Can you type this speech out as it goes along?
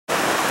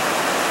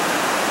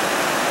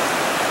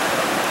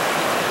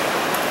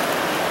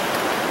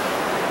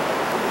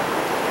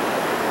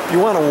If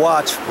you want to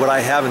watch what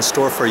I have in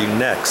store for you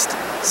next,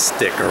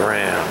 stick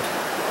around.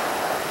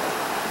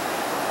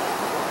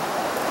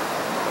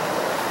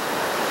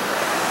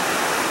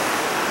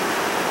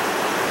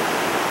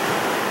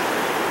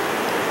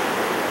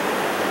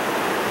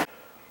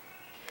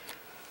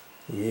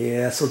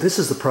 Yeah, so this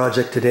is the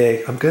project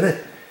today. I'm going to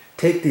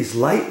take these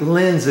light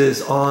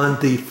lenses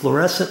on the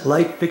fluorescent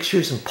light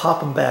fixtures and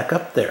pop them back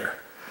up there.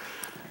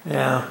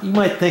 Now, you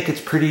might think it's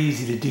pretty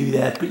easy to do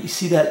that, but you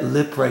see that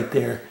lip right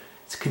there?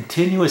 It's a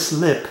continuous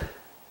lip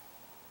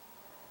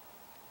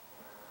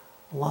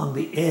along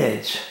the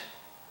edge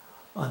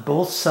on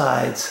both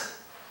sides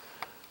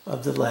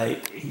of the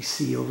light. You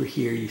see over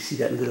here, you see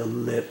that little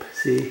lip,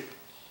 see?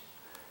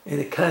 And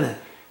it kind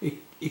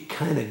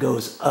of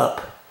goes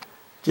up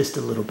just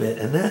a little bit,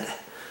 and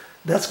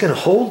that's going to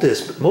hold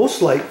this. But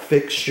most light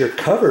fixture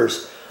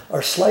covers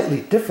are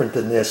slightly different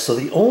than this. So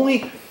the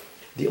only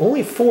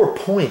 4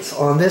 points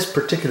on this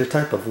particular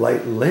type of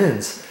light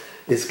lens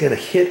is going to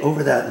hit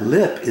over that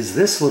lip is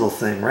this little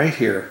thing right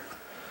here.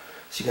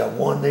 So you got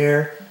 1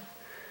 there,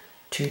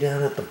 2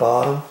 down at the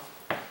bottom,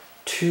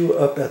 2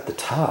 up at the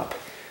top.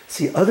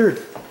 See, other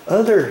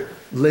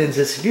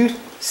lenses, if you've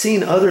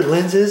seen other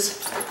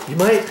lenses, you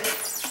might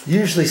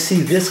usually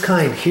see this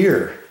kind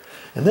here.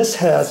 And this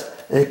has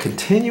a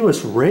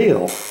continuous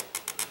rail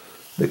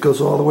that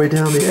goes all the way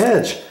down the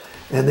edge.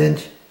 And then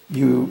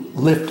you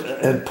lift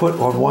and put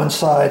on one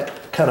side,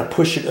 kind of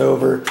push it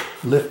over,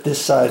 lift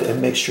this side and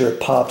make sure it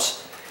pops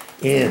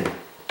in.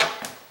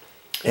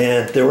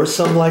 And there were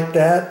some like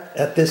that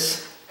at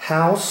this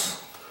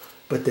house,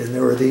 but then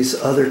there were these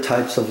other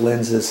types of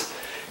lenses.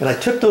 And I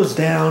took those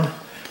down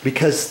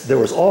because there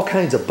was all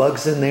kinds of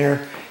bugs in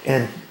there,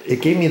 and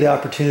it gave me the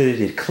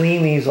opportunity to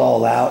clean these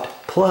all out.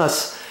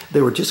 Plus,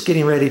 they were just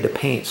getting ready to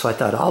paint, so I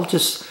thought I'll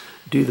just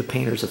do the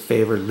painters a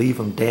favor, leave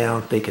them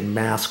down. They can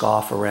mask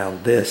off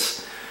around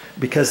this.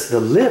 Because the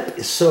lip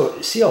is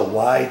so, see how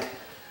wide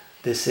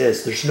this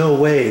is? There's no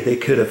way they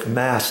could have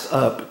masked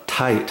up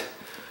tight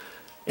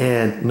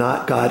and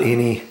not got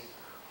any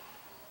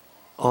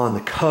on the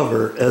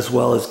cover, as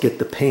well as get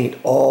the paint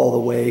all the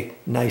way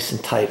nice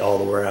and tight all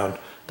the way around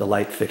the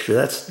light fixture.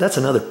 That's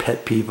another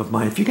pet peeve of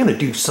mine. If you're gonna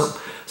do some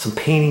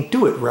painting,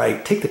 do it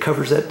right. Take the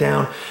cover set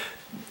down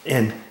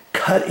and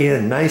cut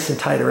in nice and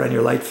tight around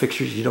your light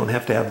fixtures. You don't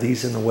have to have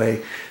these in the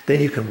way. Then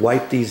you can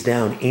wipe these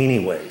down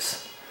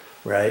anyways,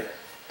 right?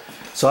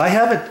 So I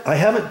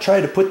haven't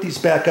tried to put these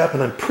back up,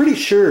 and I'm pretty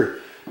sure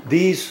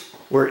these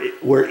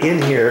were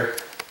in here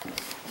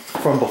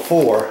from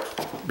before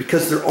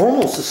because they're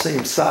almost the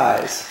same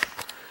size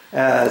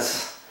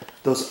as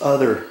those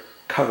other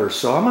covers.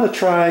 So I'm going to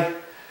try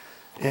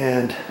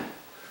and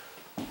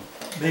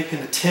make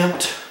an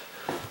attempt,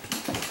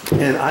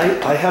 and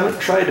I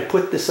haven't tried to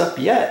put this up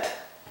yet.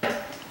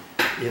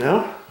 You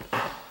know,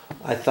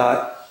 I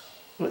thought,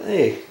 well,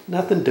 hey,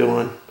 nothing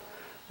doing.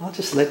 I'll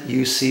just let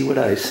you see what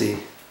I see.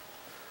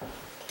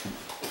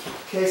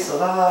 Que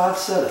sera,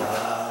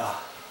 sera.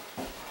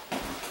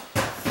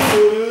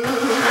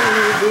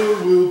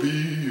 Whatever will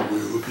be,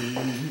 will be.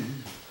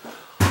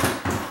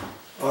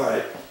 All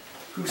right,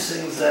 who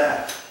sings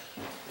that?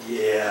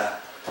 Yeah,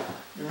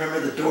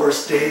 remember the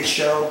Doris Day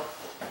show?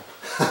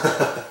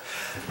 I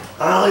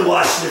only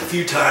watched it a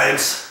few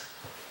times.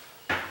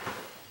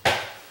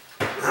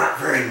 Not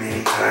very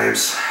many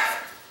times.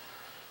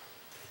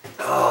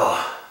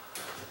 Oh,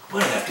 I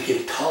might have to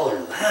get a taller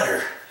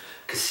ladder,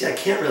 because see, I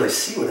can't really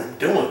see what I'm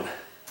doing.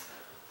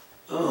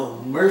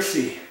 Oh,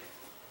 mercy.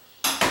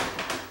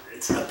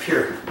 It's up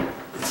here.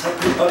 It's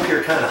up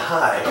here kind of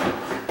high.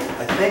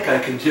 I think I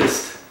can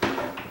just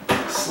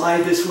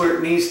slide this where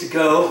it needs to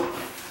go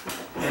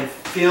and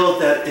feel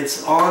that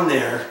it's on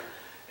there.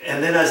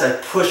 And then as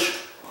I push,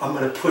 I'm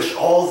going to push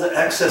all the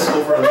excess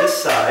over on this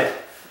side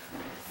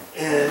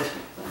and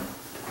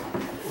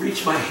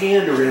reach my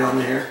hand around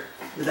there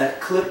where that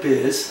clip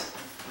is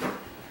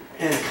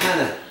and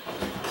kind of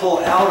pull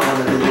out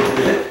on it a little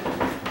bit.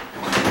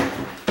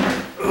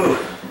 Ugh.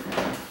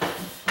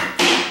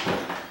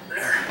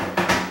 There.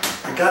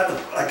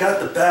 I got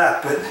the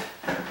back, but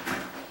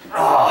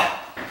I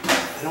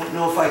don't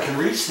know if I can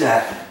reach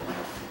that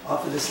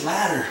off of this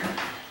ladder.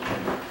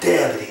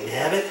 Dabbity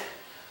nabbit.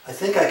 I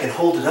think I can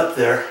hold it up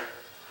there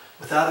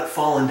without it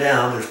falling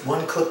down. There's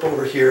one clip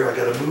over here. I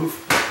got to move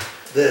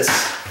this.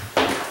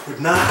 Would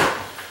not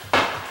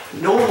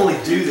normally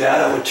do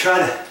that. I would try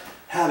to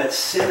have it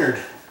centered,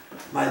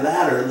 my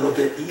ladder, a little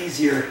bit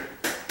easier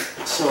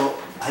so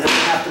I don't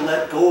have to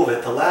let go of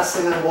it. The last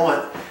thing I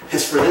want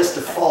is for this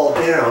to fall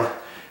down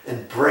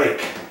and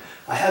break.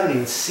 I haven't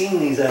even seen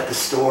these at the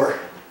store,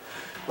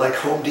 like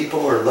Home Depot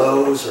or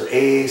Lowe's or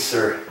Ace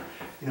or,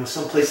 you know,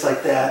 someplace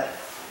like that.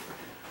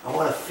 I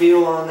want to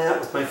feel on that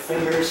with my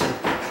fingers,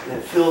 and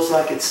it feels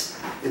like it's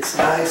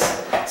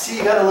nice. See,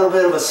 you got a little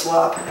bit of a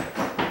slop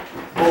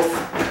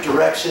both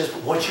directions,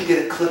 but once you get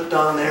it clipped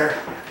on there,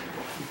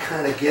 you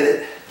kind of get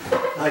it.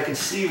 Now I can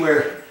see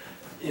where,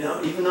 you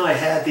know, even though I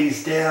had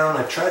these down,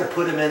 I tried to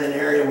put them in an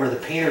area where the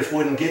painters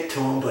wouldn't get to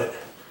them, but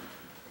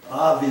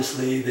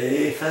obviously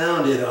they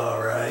found it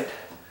all right.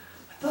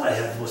 I thought I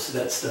had most of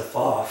that stuff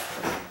off.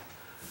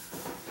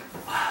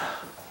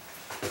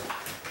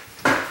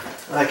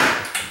 I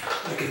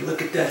can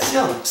look at that.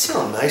 See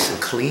how nice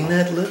and clean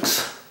that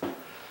looks?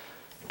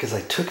 Because I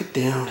took it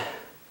down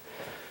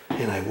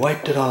and I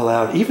wiped it all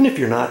out. Even if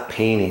you're not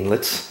painting,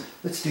 let's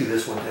do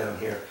this one down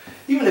here.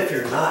 Even if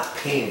you're not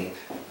painting,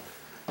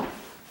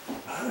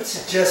 I would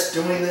suggest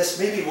doing this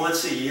maybe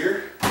once a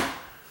year.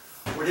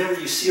 Whenever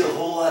you see a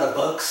whole lot of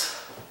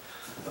bugs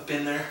up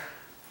in there,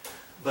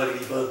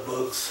 buggity bug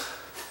bugs.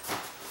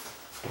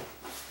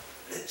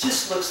 It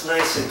just looks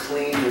nice and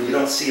clean when you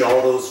don't see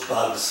all those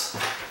bugs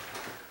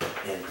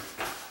and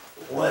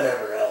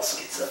whatever else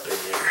gets up in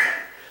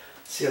there.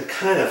 See, I'm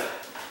kind of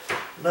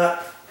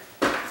not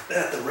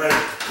at the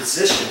right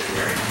position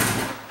here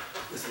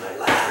with my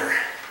ladder.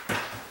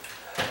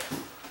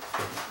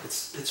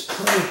 It's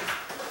pretty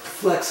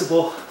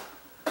flexible.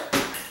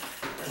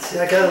 And see,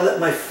 I gotta let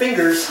my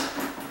fingers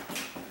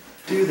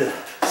do the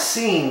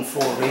seam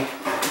for me.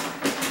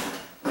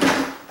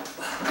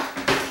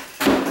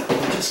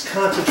 I'm just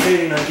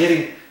concentrating on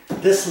getting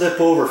this lip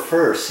over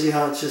first. See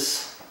how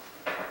it's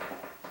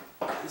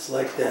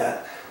like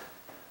that.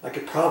 I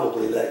could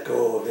probably let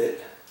go of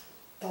it.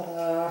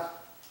 Ta-da!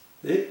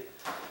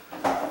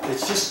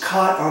 It's just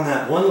caught on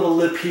that one little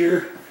lip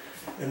here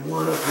and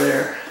one up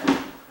there.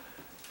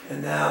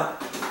 And now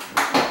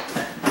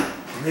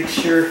make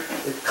sure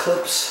it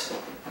clips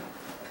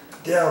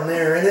down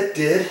there, and it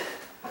did.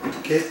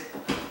 Okay.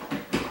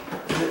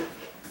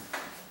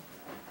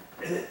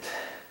 And it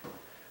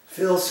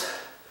feels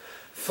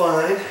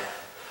fine. I'm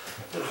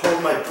gonna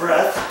hold my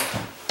breath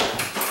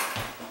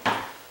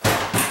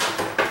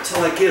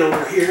until I get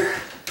over here.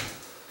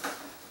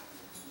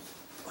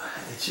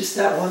 It's just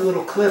that one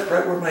little clip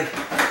right where my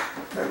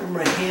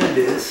hand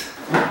is.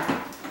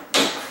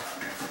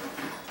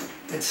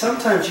 And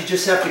sometimes you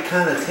just have to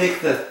kind of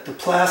take the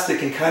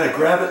plastic and kind of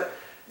grab it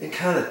and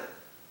kind of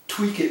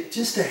tweak it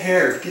just a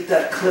hair to get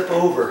that clip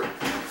over.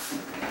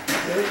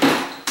 Okay.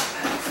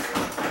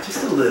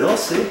 Just a little,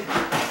 see?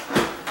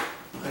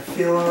 I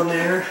feel on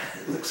there.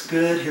 It looks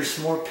good. Here's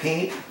some more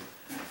paint.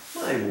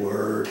 My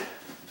word.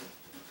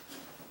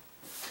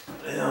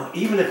 You know,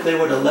 even if they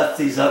would have left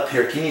these up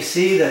here, can you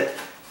see that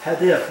had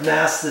they have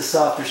masked this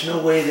off, there's no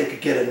way they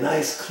could get a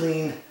nice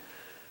clean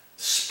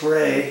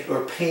spray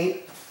or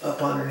paint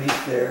up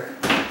underneath there.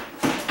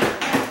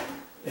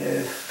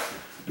 And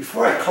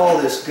before I call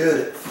this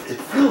good, it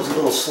feels a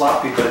little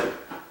sloppy, but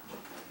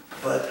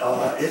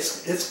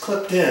it's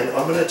clipped in.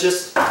 I'm gonna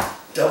just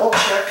double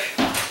check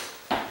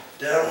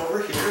down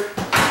over here.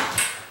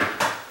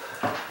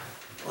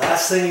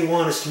 Last thing you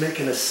want is to make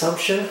an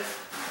assumption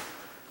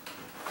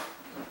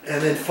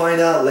and then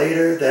find out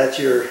later that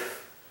your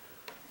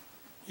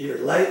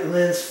light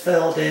lens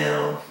fell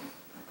down.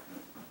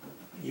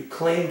 You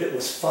claimed it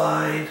was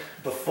fine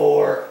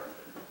before,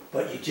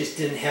 but you just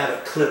didn't have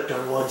it clipped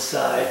on one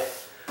side.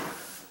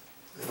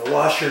 And the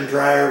washer and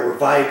dryer were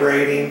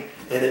vibrating,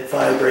 and it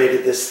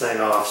vibrated this thing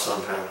off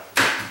somehow.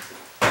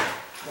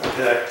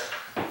 Okay.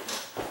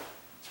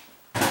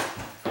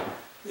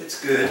 It's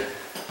good.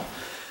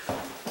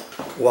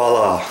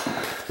 Voila.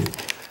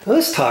 Now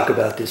let's talk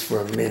about this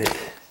for a minute.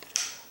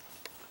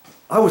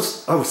 I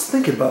was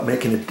thinking about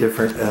making a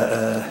different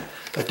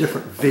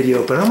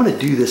video, but I'm going to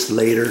do this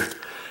later.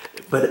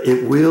 But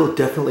it will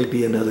definitely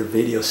be another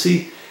video.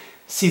 See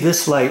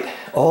this light?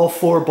 All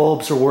 4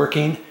 bulbs are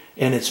working,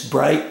 and it's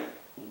bright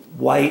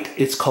white.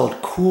 It's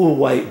called cool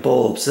white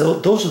bulbs.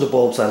 Those are the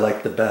bulbs I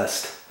like the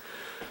best.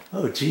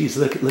 Oh geez,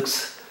 look, it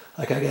looks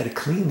like I got to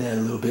clean that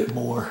a little bit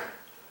more.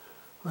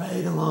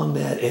 Right along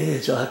that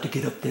edge, I'll have to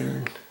get up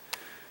there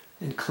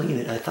and clean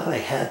it. I thought I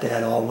had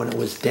that all when it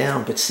was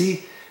down, but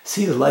see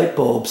the light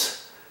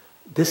bulbs?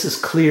 This is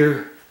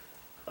clear,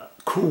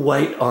 cool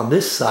white on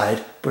this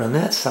side, but on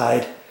that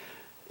side,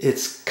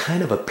 it's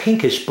kind of a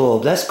pinkish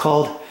bulb. That's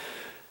called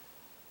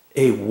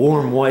a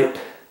warm white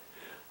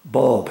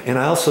bulb. And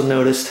I also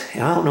noticed,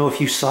 and I don't know if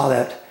you saw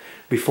that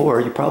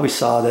before, you probably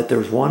saw that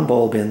there's one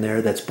bulb in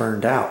there that's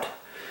burned out.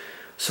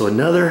 So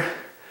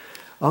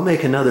I'll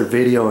make another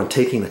video on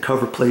taking the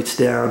cover plates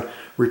down,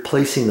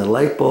 replacing the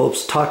light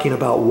bulbs, talking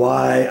about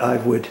why I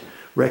would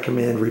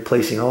recommend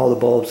replacing all the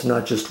bulbs,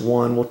 not just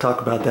one. We'll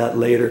talk about that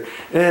later.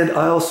 And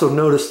I also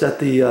noticed that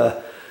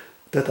the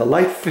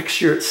light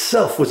fixture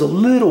itself was a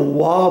little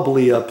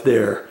wobbly up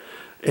there.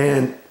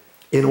 And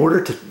in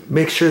order to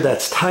make sure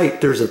that's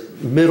tight, there's a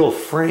middle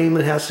frame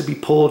that has to be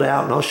pulled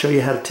out, and I'll show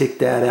you how to take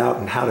that out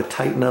and how to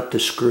tighten up the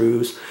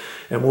screws.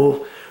 And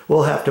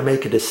we'll have to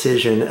make a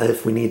decision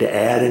if we need to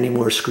add any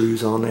more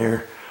screws on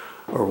there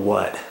or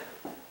what.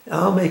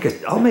 I'll make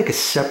a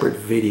separate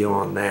video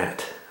on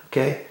that,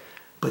 okay?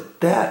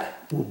 But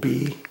that will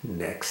be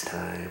next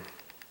time.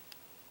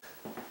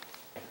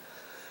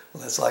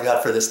 Well, that's all I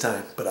got for this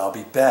time, but I'll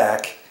be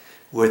back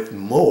with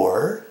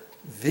more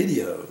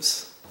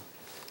videos.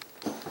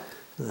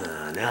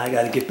 Now I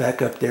got to get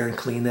back up there and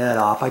clean that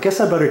off. I guess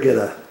I better get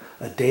a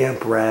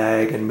damp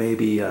rag and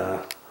maybe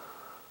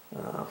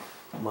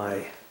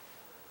my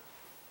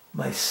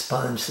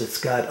sponge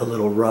that's got a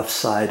little rough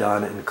side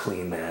on it and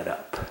clean that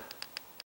up.